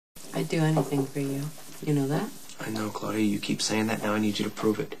I'd do anything for you. You know that? I know, Claudia. You keep saying that. Now I need you to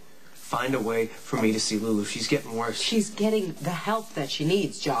prove it. Find a way for me to see Lulu. She's getting worse. She's getting the help that she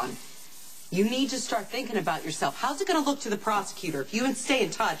needs, John. You need to start thinking about yourself. How's it going to look to the prosecutor if you stay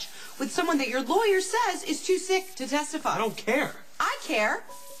in touch with someone that your lawyer says is too sick to testify? I don't care. I care.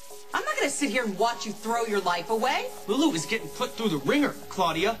 I'm not going to sit here and watch you throw your life away. Lulu is getting put through the ringer,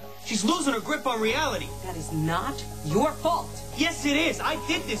 Claudia. She's losing her grip on reality. That is not your fault. Yes, it is. I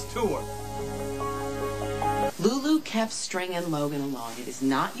did this to her. Lulu kept stringing Logan along. It is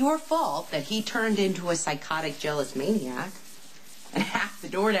not your fault that he turned into a psychotic, jealous maniac and hacked the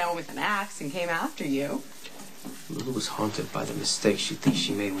door down with an axe and came after you. Lulu was haunted by the mistake she thinks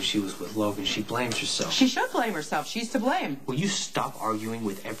she made when she was with Logan. She blames herself. She should blame herself. She's to blame. Will you stop arguing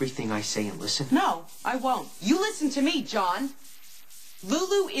with everything I say and listen? No, I won't. You listen to me, John.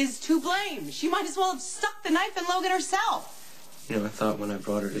 Lulu is to blame. She might as well have stuck the knife in Logan herself. You know, I thought when I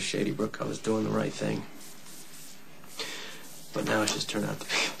brought her to Shady Brook I was doing the right thing. But now it's just turned out to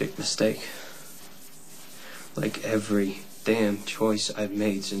be a big mistake. Like every damn choice I've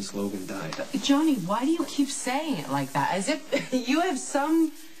made since Logan died. Johnny, why do you keep saying it like that? As if you have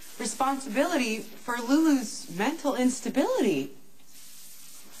some responsibility for Lulu's mental instability.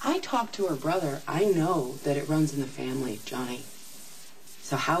 I talked to her brother. I know that it runs in the family, Johnny.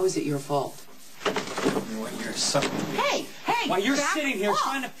 So how is it your fault? You know what, you're a sucker. Hey! While you're sitting here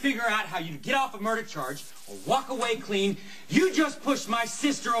trying to figure out how you get off a murder charge or walk away clean, you just pushed my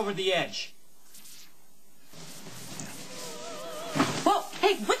sister over the edge. Well,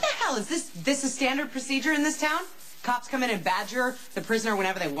 hey, what the hell is this? This is standard procedure in this town? Cops come in and badger the prisoner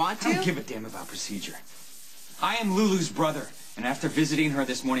whenever they want to? I don't give a damn about procedure. I am Lulu's brother, and after visiting her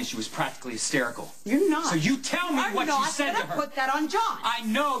this morning, she was practically hysterical. You're not. So you tell me what you said to her. I'm not gonna put that on John. I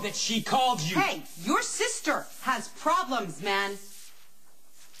know that she called you. Hey, your sister has problems, man.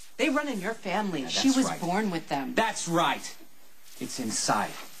 They run in your family. Yeah, she was right. born with them. That's right. It's inside.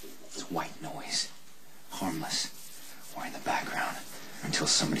 It's white noise. Harmless. Or in the background. Until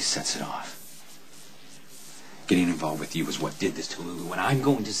somebody sets it off. Getting involved with you is what did this to Lulu, and I'm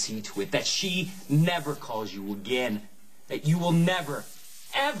going to see to it that she never calls you again. That you will never,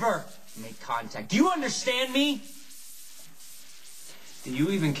 ever make contact. Do you understand me? Do you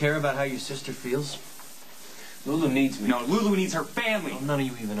even care about how your sister feels? Lulu needs me. No, Lulu needs her family. Well, none of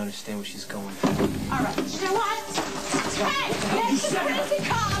you even understand what she's going through. All right, you know what? Hey, You it's the said it. crazy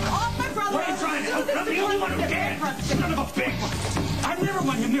cop off my brother. What are you trying to do? I'm the only one who can. Son of a big one. I never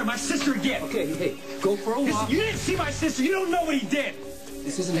want him near my sister again. Okay, hey, go for a walk. You didn't see my sister. You don't know what he did.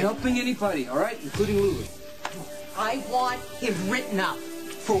 This isn't helping anybody, all right? Including Lulu. I want him written up.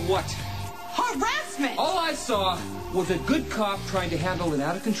 For what? Harassment! All I saw was a good cop trying to handle an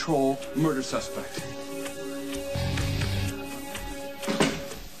out-of-control murder suspect.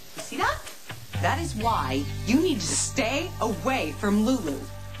 See that? That is why you need to stay away from Lulu.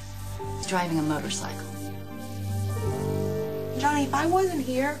 He's driving a motorcycle. Johnny, if I wasn't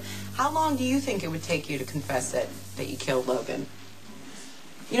here, how long do you think it would take you to confess it, that you killed Logan?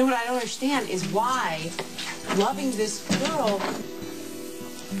 You know what I don't understand is why loving this girl...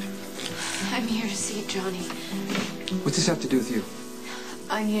 I'm here to see Johnny. What's this have to do with you?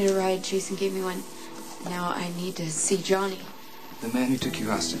 I need a ride. Jason gave me one. Now I need to see Johnny. The man who took you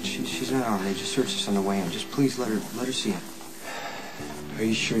hostage. She's not on. They just searched us on the way in. Just please let her see him. Are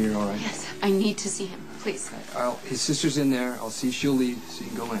you sure you're all right? Yes, I need to see him. Please. His sister's in there. I'll see if she'll leave so you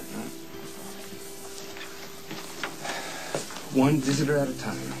can go in. All right? One visitor at a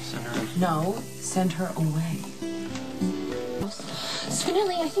time. Send her in. No, send her away.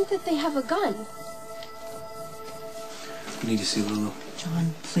 Finally, I think that they have a gun. We need to see Lulu.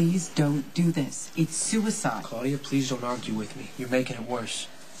 John, please don't do this. It's suicide. Claudia, please don't argue with me. You're making it worse.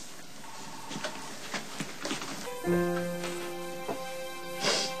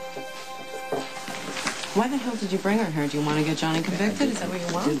 Why the hell did you bring her here? Do you want to get Johnny convicted? Is that what you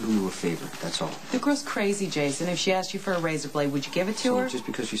I want? did Lulu a favor, that's all. The girl's crazy, Jason. If she asked you for a razor blade, would you give it to So her? just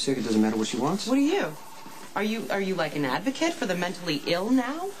because she's sick, it doesn't matter what she wants? What are you? Are you like an advocate for the mentally ill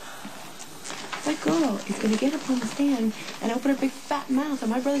now? That girl is going to get up on the stand and open her big fat mouth,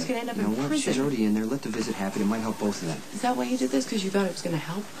 and my brother's going to end up You know in what? prison. She's already in there. Let the visit happen. It might help both of them. Is that why you did this? Because you thought it was going to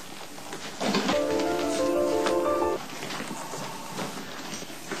help?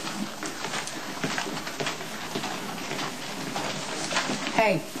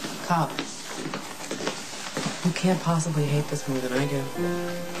 Hey, cop. You can't possibly hate this more than I do.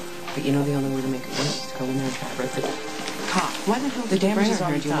 But you know the only way to make it worse is to go in there and try to rip it. cop. Why the hell? The damage is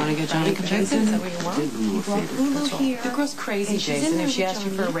already done. Do you want to get Johnny convicted? Is that what you want? You brought Lulu here. The girl's crazy, Jason. If she asked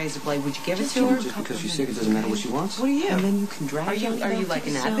you for a razor blade, would you give it to her? Just because she's sick, it doesn't matter what she wants. What are you? And then you can drag Are you like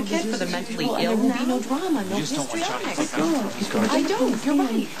an advocate for the mentally ill There will be now? no drama, no You just don't want histrionics. Johnny to I don't. You're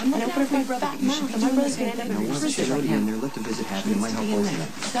right. I'm not open up my brother. fat mouth, and my brother's gonna end up Now, in once prison she's right already in now. there, let the visit happen. It might help both of them.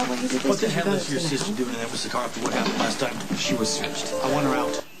 Is that why you did this? What the hell You is your thought it was sister gonna doing in there with the car after what happened last time? She was searched. I want her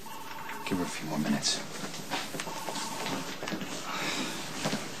out. Give her a few more minutes.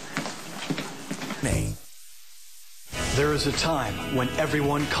 May. There is a time when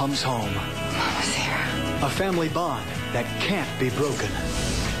everyone comes home. Mama Sarah. A family bond that can't be broken.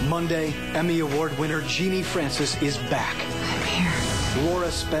 Monday, Emmy Award winner Jeannie Francis is back. I'm here.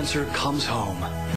 Laura Spencer comes home.